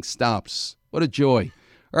Bleeding Stops. What a joy.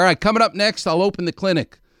 All right, coming up next, I'll open the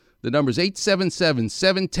clinic. The number's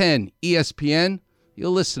 877-710-ESPN. You're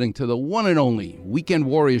listening to the one and only Weekend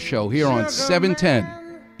Warrior Show here on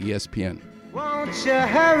 710 ESPN. Won't you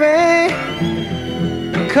hurry?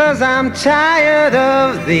 'Cause I'm tired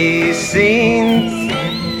of these scenes.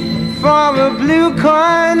 For a blue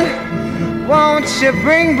coin, won't you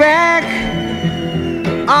bring back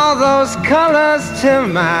all those colors to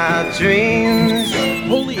my dreams?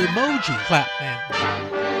 Holy emoji, Clapman.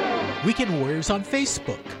 Weekend Warriors on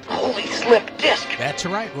Facebook. Holy slip disc. That's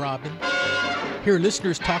right, Robin. Hear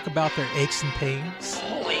listeners talk about their aches and pains.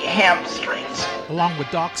 Holy hamstrings. Along with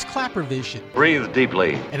Doc's Clapper Vision. Breathe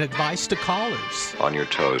deeply. And advice to callers. On your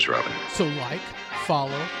toes, Robin. So like,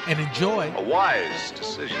 follow, and enjoy a wise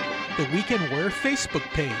decision. The Weekend Warrior Facebook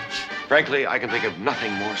page. Frankly, I can think of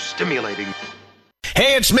nothing more stimulating.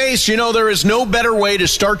 Hey, it's Mace. There is no better way to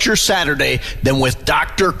start your Saturday than with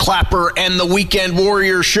Dr. Clapper and the Weekend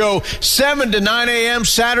Warrior Show, 7 to 9 a.m.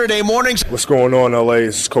 Saturday mornings. What's going on, LA?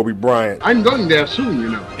 This is Kobe Bryant. I'm going there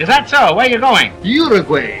soon, Is that so? Where are you going?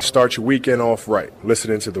 Uruguay. Start your weekend off right,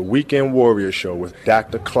 listening to the Weekend Warrior Show with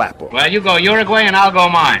Dr. Clapper. Well, you go Uruguay and I'll go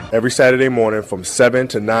mine. Every Saturday morning from 7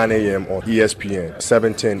 to 9 a.m. on ESPN,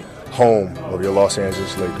 710, home of your Los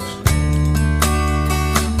Angeles Lakers.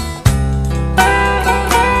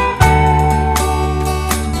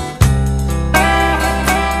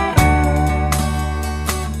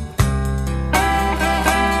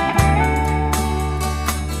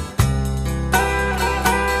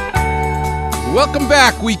 Welcome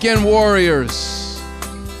back, Weekend Warriors.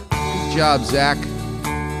 Good job, Zach.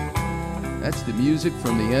 That's the music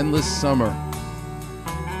from the Endless Summer.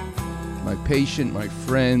 My patient, my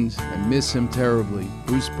friend, I miss him terribly.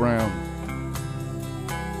 Bruce Brown.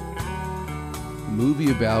 A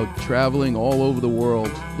movie about traveling all over the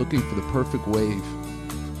world, looking for the perfect wave.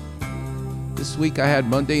 This week I had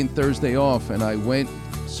Monday and Thursday off, and I went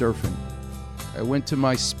surfing. I went to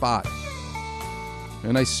my spot.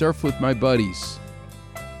 And I surf with my buddies,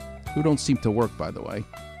 who don't seem to work, by the way.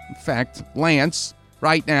 In fact, Lance,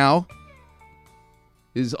 right now,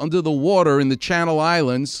 is under the water in the Channel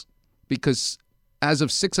Islands because as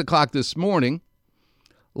of 6 o'clock this morning,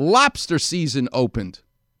 lobster season opened.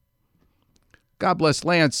 God bless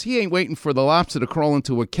Lance. He ain't waiting for the lobster to crawl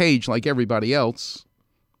into a cage like everybody else.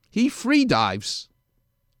 He free dives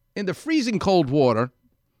in the freezing cold water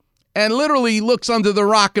and literally looks under the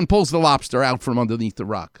rock and pulls the lobster out from underneath the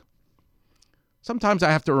rock. Sometimes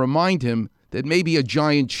I have to remind him that maybe a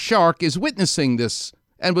giant shark is witnessing this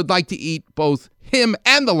and would like to eat both him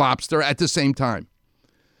and the lobster at the same time.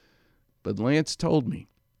 But Lance told me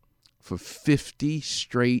for 50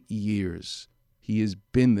 straight years he has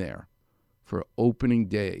been there for opening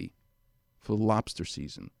day for lobster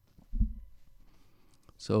season.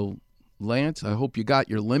 So, Lance, I hope you got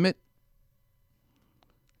your limit.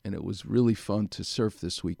 And it was really fun to surf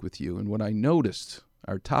this week with you. And what I noticed,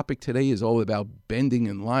 our topic today is all about bending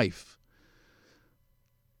in life.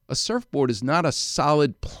 A surfboard is not a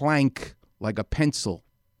solid plank like a pencil,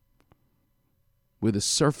 where the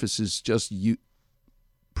surface is just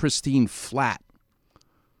pristine flat.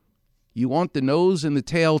 You want the nose and the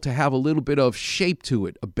tail to have a little bit of shape to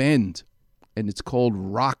it, a bend, and it's called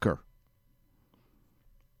rocker.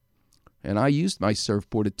 And I used my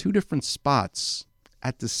surfboard at 2 different spots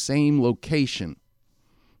at the same location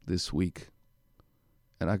this week.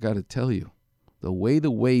 And I got to tell you, the way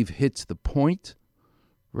the wave hits the point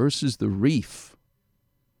versus the reef,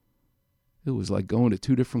 it was like going to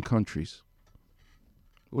 2 different countries.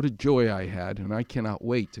 What a joy I had, and I cannot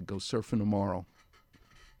wait to go surfing tomorrow.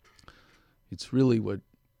 It's really what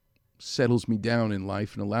settles me down in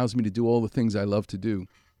life and allows me to do all the things I love to do,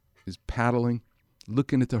 is paddling,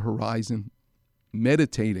 looking at the horizon,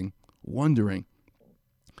 meditating, wondering,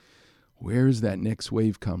 where's that next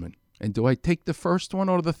wave coming? And do I take the first one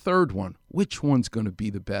or the third one? Which one's going to be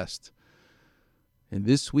the best? And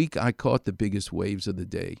this week, I caught the biggest waves of the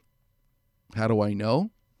day. How do I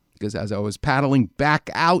know? Because as I was paddling back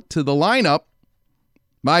out to the lineup,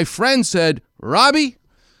 my friend said, Robbie,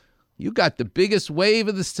 you got the biggest wave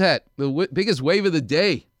of the set, the biggest wave of the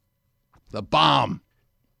day. The bomb.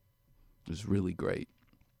 It was really great.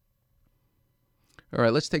 All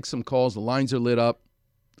right, let's take some calls. The lines are lit up.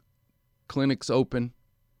 Clinic's open.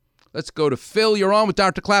 Let's go to Phil. You're on with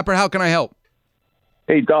Dr. Klapper. How can I help?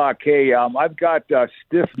 Hey, Doc. Hey, I've got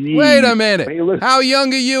stiff knees. Wait a minute. Hey, listen. How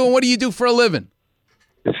young are you and what do you do for a living?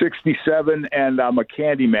 67, and I'm a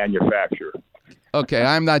candy manufacturer. Okay,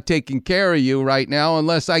 I'm not taking care of you right now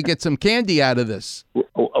unless I get some candy out of this.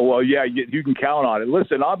 Well, yeah, you can count on it.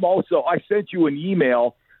 Listen, I sent you an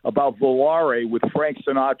email about Volare with Frank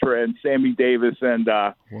Sinatra and Sammy Davis and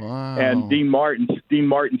Dean Martin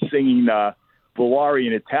singing Volare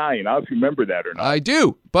in Italian. I don't know if you remember that or not. I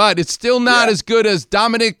do, but it's still not as good as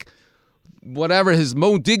Dominic, whatever his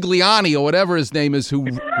Modigliani or whatever his name is, who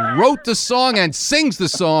wrote the song and sings the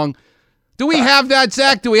song. Do we have that,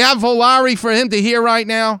 Zach? Do we have Volare for him to hear right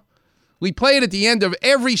now? We play it at the end of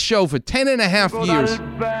every show for 10 and a half years.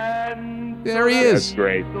 There he is. That's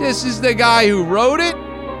great. This is the guy who wrote it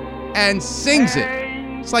and sings it.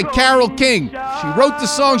 It's like Carole King. She wrote the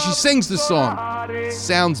song, she sings the song.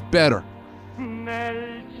 Sounds better.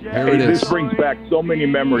 Here it is. This brings back so many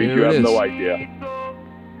memories, you have no idea.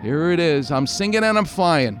 Here it is. I'm singing and I'm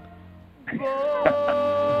flying.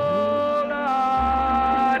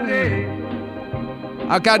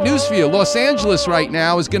 I've got news for you. Los Angeles right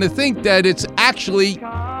now is going to think that it's actually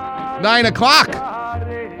 9 o'clock.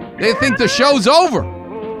 They think the show's over.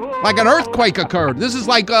 Like an earthquake occurred. This is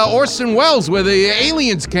like Orson Welles where the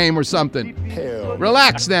aliens came or something.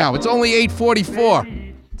 Relax now. It's only 8:44.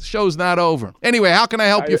 The show's not over. Anyway, how can I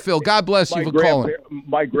help you, Phil? God bless you for calling.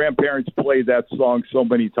 My grandparents played that song so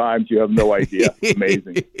many times, you have no idea.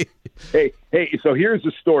 Amazing. Hey, so here's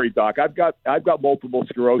the story, Doc. I've got multiple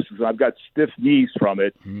sclerosis, and I've got stiff knees from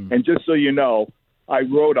it. And just so you know, I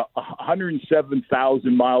rode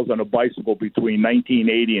 107,000 miles on a bicycle between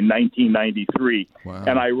 1980 and 1993. Wow.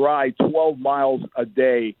 And I ride 12 miles a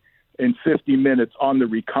day in 50 minutes on the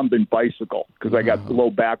recumbent bicycle because I got low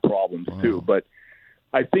back problems too. But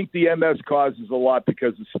I think the MS causes a lot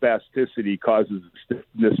because of spasticity causes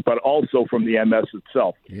stiffness, but also from the MS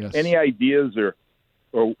itself. Yes. Any ideas or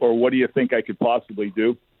what do you think I could possibly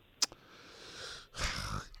do?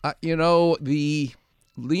 The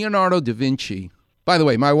Leonardo da Vinci. By the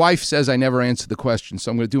way, my wife says I never answer the question,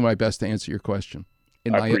 so I'm going to do my best to answer your question.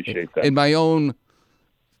 I appreciate that. In my own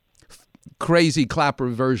crazy Klapper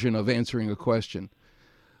version of answering a question.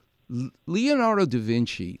 Leonardo da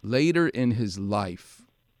Vinci, later in his life,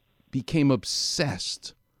 became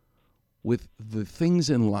obsessed with the things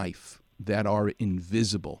in life that are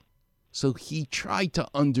invisible. So he tried to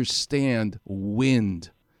understand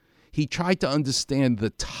wind. He tried to understand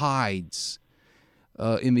the tides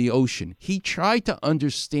in the ocean. He tried to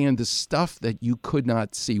understand the stuff that you could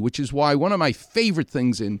not see, which is why one of my favorite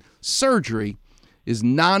things in surgery is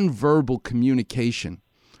nonverbal communication.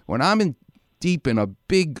 When I'm deep in a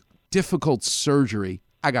big, difficult surgery,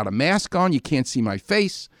 I got a mask on, you can't see my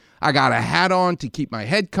face. I got a hat on to keep my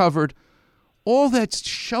head covered. All that's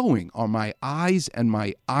showing are my eyes and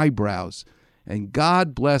my eyebrows. And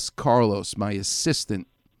God bless Carlos, my assistant,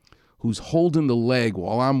 who's holding the leg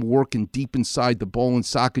while I'm working deep inside the ball and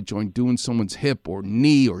socket joint, doing someone's hip or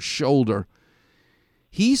knee or shoulder.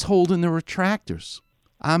 He's holding the retractors.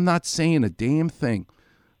 I'm not saying a damn thing.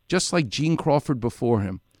 Just like Gene Crawford before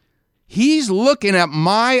him. He's looking at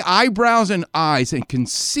my eyebrows and eyes and can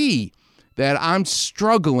see that I'm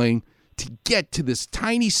struggling to get to this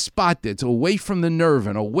tiny spot that's away from the nerve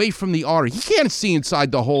and away from the artery. He can't see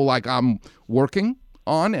inside the hole like I'm working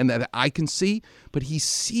on and that I can see, but he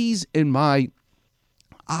sees in my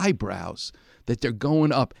eyebrows that they're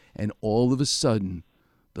going up, and all of a sudden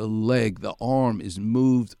the leg, the arm is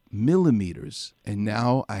moved millimeters, and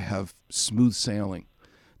now I have smooth sailing.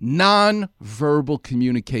 Non-verbal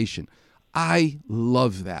communication. I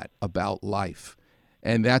love that about life.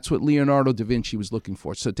 And that's what Leonardo da Vinci was looking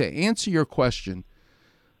for. So to answer your question,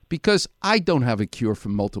 because I don't have a cure for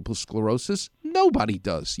multiple sclerosis, nobody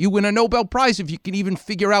does. You win a Nobel Prize if you can even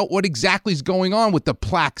figure out what exactly is going on with the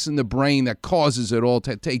plaques in the brain that causes it all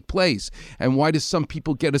to take place. And why do some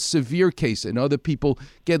people get a severe case and other people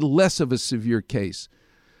get less of a severe case?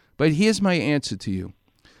 But here's my answer to you.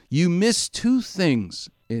 You miss two things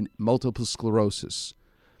in multiple sclerosis.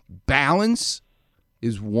 Balance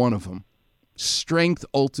is one of them. Strength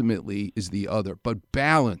ultimately is the other, but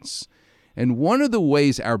balance. And one of the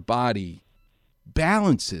ways our body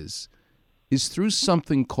balances is through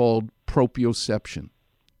something called proprioception.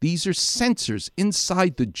 These are sensors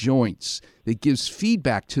inside the joints that gives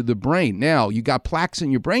feedback to the brain. Now, you got plaques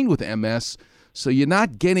in your brain with MS, so you're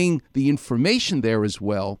not getting the information there as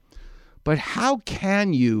well. But how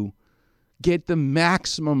can you get the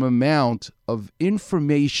maximum amount of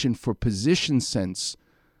information for position sense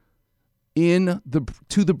to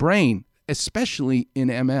the brain, especially in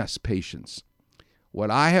MS patients? What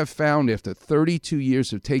I have found after 32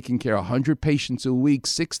 years of taking care of 100 patients a week,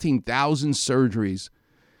 16,000 surgeries,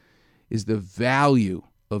 is the value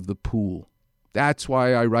of the pool. That's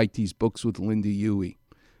why I write these books with Linda Huey.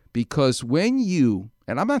 Because when you,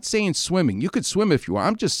 and I'm not saying swimming, you could swim if you want,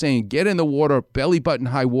 I'm just saying get in the water, belly button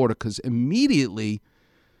high water, because immediately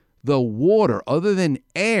the water, other than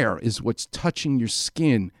air, is what's touching your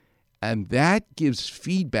skin. And that gives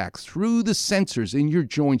feedback through the sensors in your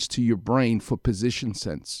joints to your brain for position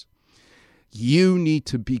sense. You need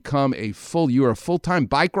to become you're a full-time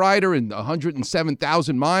bike rider in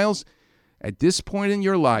 107,000 miles. At this point in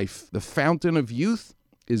your life, the fountain of youth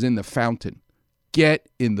is in the fountain. Get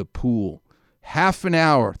in the pool. Half an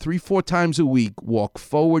hour, 3-4 times a week, walk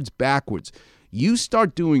forwards, backwards. You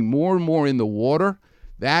start doing more and more in the water.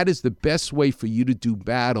 That is the best way for you to do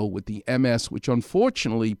battle with the MS, which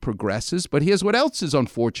unfortunately progresses. But here's what else is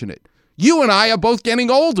unfortunate. You and I are both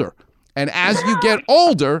getting older. And as you get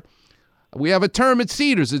older, we have a term at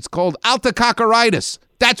Cedars. It's called altococcoritis.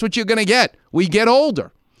 That's what you're going to get. We get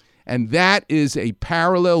older. And that is a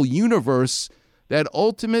parallel universe that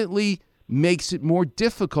ultimately makes it more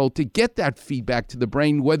difficult to get that feedback to the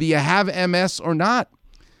brain, whether you have MS or not.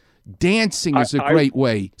 Dancing is a great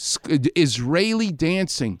way. Israeli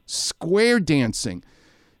dancing, square dancing.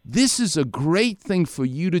 This is a great thing for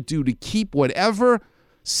you to do to keep whatever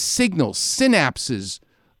signals, synapses,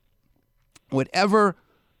 whatever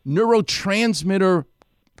neurotransmitter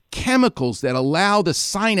chemicals that allow the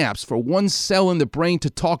synapse for one cell in the brain to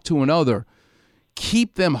talk to another,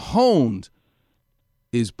 keep them honed,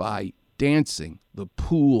 is by dancing, the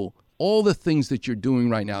pool, all the things that you're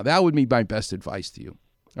doing right now. That would be my best advice to you.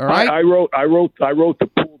 All right. I wrote the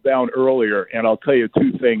pool down earlier, and I'll tell you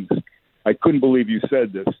two things. I couldn't believe you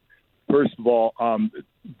said this. First of all,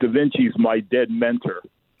 Da Vinci's my dead mentor,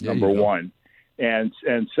 number one, and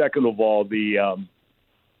second of all,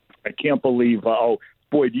 I can't believe. Oh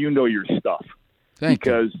boy, do you know your stuff? Thank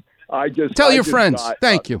you. Because I just tell your friends.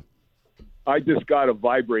 Thank you. I just got a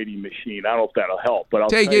vibrating machine. I don't know if that'll help, but I'll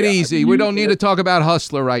take it easy. We don't need to talk about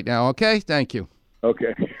Hustler right now. Okay. Thank you.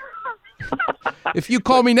 Okay. If you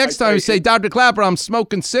call me next time and say, Dr. Clapper, I'm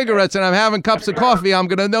smoking cigarettes and I'm having cups of coffee, I'm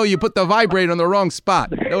going to know you put the vibrator on the wrong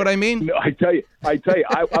spot. Know what I mean? No, I tell you,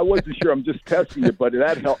 I wasn't sure. I'm just testing it, but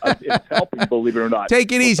it's helping, believe it or not.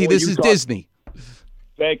 Take it easy. This is Disney.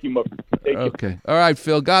 Thank you, Okay. All right,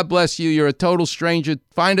 Phil. God bless you. You're a total stranger.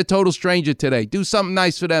 Find a total stranger today. Do something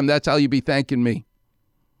nice for them. That's how you be thanking me.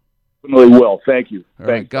 Definitely will. Thank you. All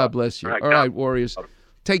right, God bless you. All right, Warriors.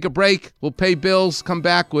 Take a break. We'll pay bills. Come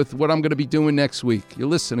back with what I'm going to be doing next week. You're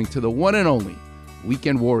listening to the one and only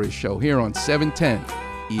Weekend Warriors show here on 710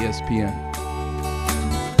 ESPN.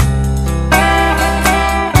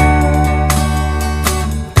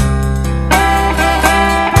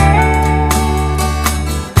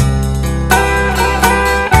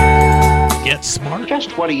 Get smart.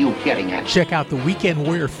 Just what are you getting at? Check out the Weekend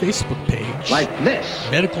Warrior Facebook page. Like this.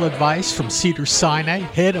 Medical advice from Cedars-Sinai,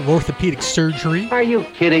 head of orthopedic surgery. Are you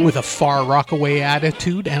kidding? With a far rockaway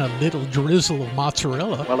attitude and a little drizzle of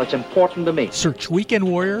mozzarella. Well, it's important to me. Search Weekend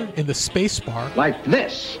Warrior in the space bar. Like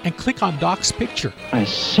this. And click on Doc's picture. I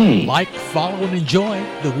see. Like, follow, and enjoy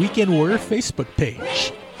the Weekend Warrior Facebook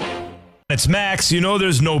page. It's Max. You know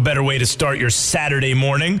there's no better way to start your Saturday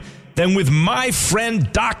morning than with my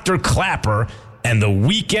friend Dr. Clapper and the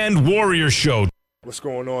Weekend Warrior Show. What's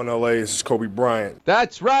going on, LA? This is Kobe Bryant.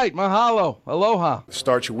 That's right. Mahalo. Aloha.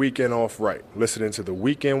 Start your weekend off right. Listening to the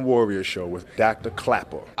Weekend Warrior Show with Dr.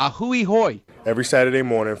 Clapper. Ahui hoi. Every Saturday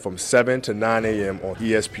morning from 7 to 9 a.m. on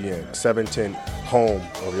ESPN, 710, home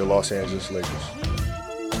of your Los Angeles Lakers.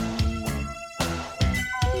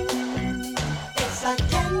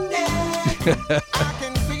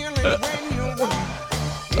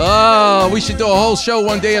 Oh, we should do a whole show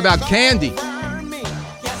one day about candy.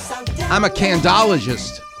 I'm a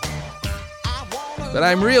candologist, but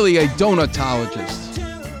I'm really a donutologist.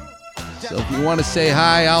 So if you want to say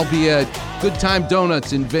hi, I'll be at Good Time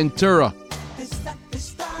Donuts in Ventura,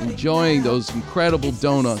 enjoying those incredible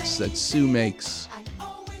donuts that Sue makes.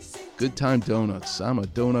 Good Time Donuts. I'm a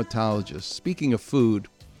donutologist. Speaking of food,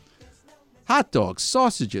 hot dogs,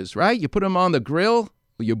 sausages, right? You put them on the grill.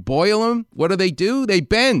 You boil them. What do? They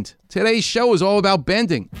bend. Today's show is all about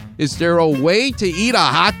bending. Is there a way to eat a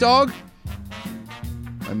hot dog?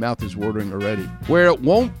 My mouth is watering already. Where it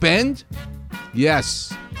won't bend?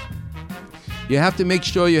 Yes. You have to make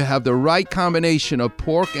sure you have the right combination of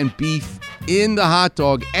pork and beef in the hot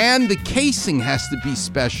dog, and the casing has to be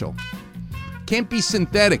special. Can't be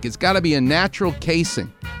synthetic. It's got to be a natural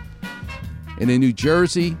casing. And in New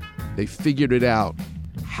Jersey, they figured it out.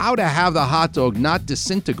 How to have the hot dog not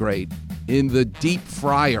disintegrate in the deep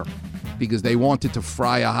fryer, because they wanted to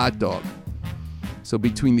fry a hot dog. So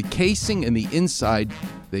between the casing and the inside,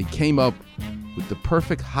 they came up with the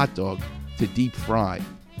perfect hot dog to deep fry,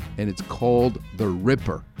 and it's called the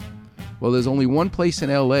Ripper. Well, there's only one place in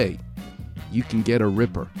LA you can get a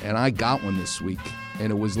Ripper, and I got one this week, and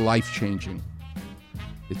it was life-changing.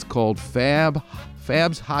 It's called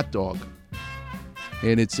Fab's Hot Dog,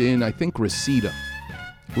 and it's in, I think, Reseda.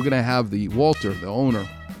 We're going to have Walter, the owner,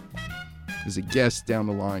 as a guest down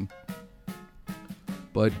the line.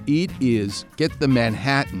 But it is, get the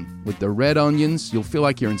Manhattan with the red onions. You'll feel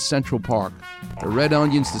like you're in Central Park. The red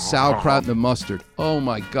onions, the sauerkraut, and the mustard. Oh,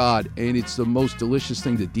 my God. And it's the most delicious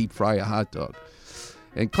thing to deep fry a hot dog.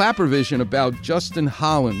 And Clapper Vision about Justin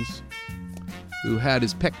Hollins, who had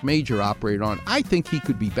his pec major operated on. I think he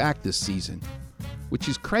could be back this season, which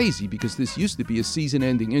is crazy because this used to be a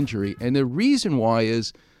season-ending injury. And the reason why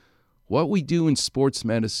is what we do in sports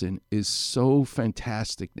medicine is so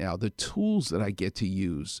fantastic now. The tools that I get to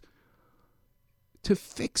use to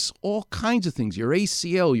fix all kinds of things, your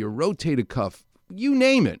ACL, your rotator cuff, you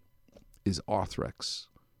name it, is Arthrex.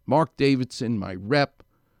 Mark Davidson, my rep,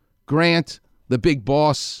 Grant, the big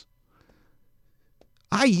boss.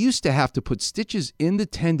 I used to have to put stitches in the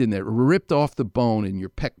tendon that ripped off the bone in your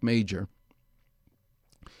pec major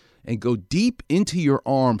and go deep into your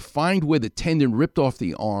arm, find where the tendon ripped off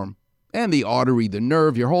the arm, and the artery, the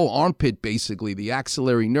nerve, your whole armpit basically, the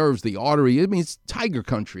axillary nerves, the artery. I mean, it's tiger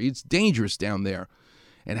country. It's dangerous down there.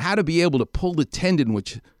 And how to be able to pull the tendon,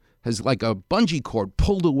 which has like a bungee cord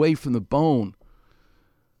pulled away from the bone.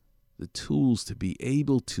 The tools to be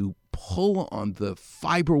able to pull on the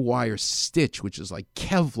fiber wire stitch, which is like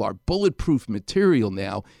Kevlar, bulletproof material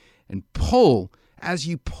now, and pull. As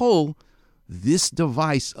you pull, this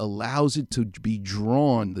device allows it to be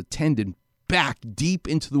drawn, the tendon, back deep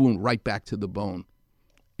into the wound, right back to the bone.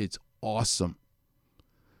 It's awesome.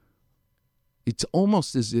 It's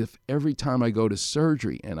almost as if every time I go to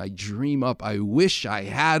surgery and I dream up, I wish I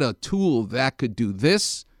had a tool that could do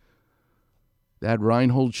this. That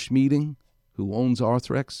Reinhold Schmieding, who owns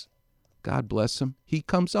Arthrex, God bless him, he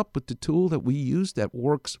comes up with the tool that we use that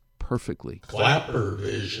works perfectly. Clapper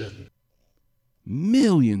Vision.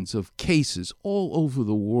 Millions of cases all over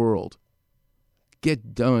the world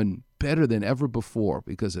get done better than ever before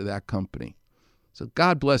because of that company. So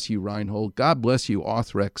God bless you, Reinhold. God bless you,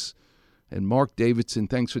 Arthrex. And Mark Davidson,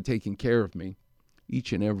 thanks for taking care of me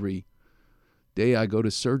each and every day I go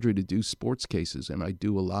to surgery to do sports cases, and I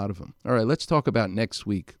do a lot of them. All right, let's talk about next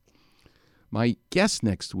week. My guest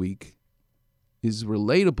next week is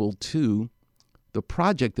relatable to the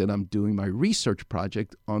project that I'm doing, my research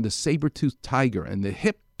project on the saber-toothed tiger and the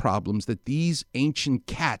hip problems that these ancient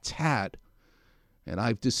cats had. And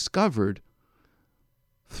I've discovered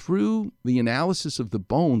through the analysis of the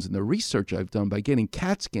bones and the research I've done by getting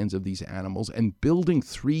CAT scans of these animals and building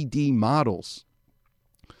 3D models,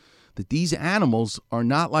 that these animals are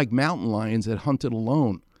not like mountain lions that hunted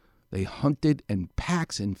alone. They hunted in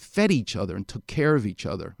packs and fed each other and took care of each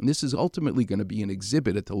other. And this is ultimately going to be an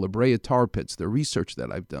exhibit at the La Brea Tar Pits, the research that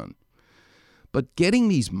I've done. But getting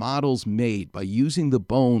these models made by using the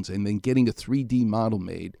bones and then getting a 3D model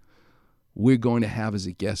made, we're going to have as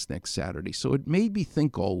a guest next Saturday. So it made me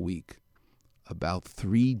think all week about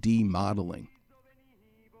 3D modeling.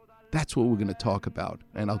 That's what we're going to talk about.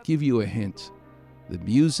 And I'll give you a hint. The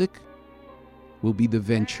music will be The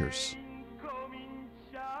Ventures.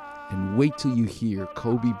 And wait till you hear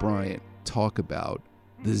Kobe Bryant talk about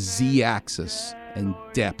the Z-axis and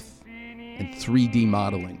depth and 3D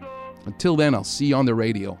modeling. Until then, I'll see you on the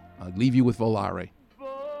radio. I'll leave you with Volare.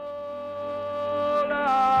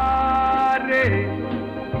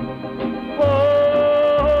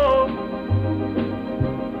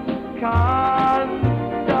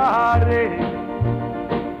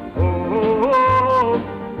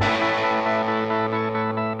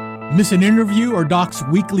 Miss an interview or Doc's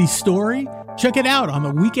weekly story? Check it out on the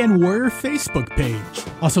Weekend Warrior Facebook page.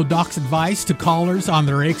 Also, Doc's advice to callers on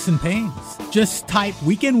their aches and pains. Just type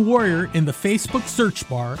Weekend Warrior in the Facebook search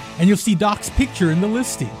bar and you'll see Doc's picture in the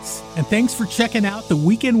listings. And thanks for checking out the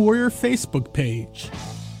Weekend Warrior Facebook page.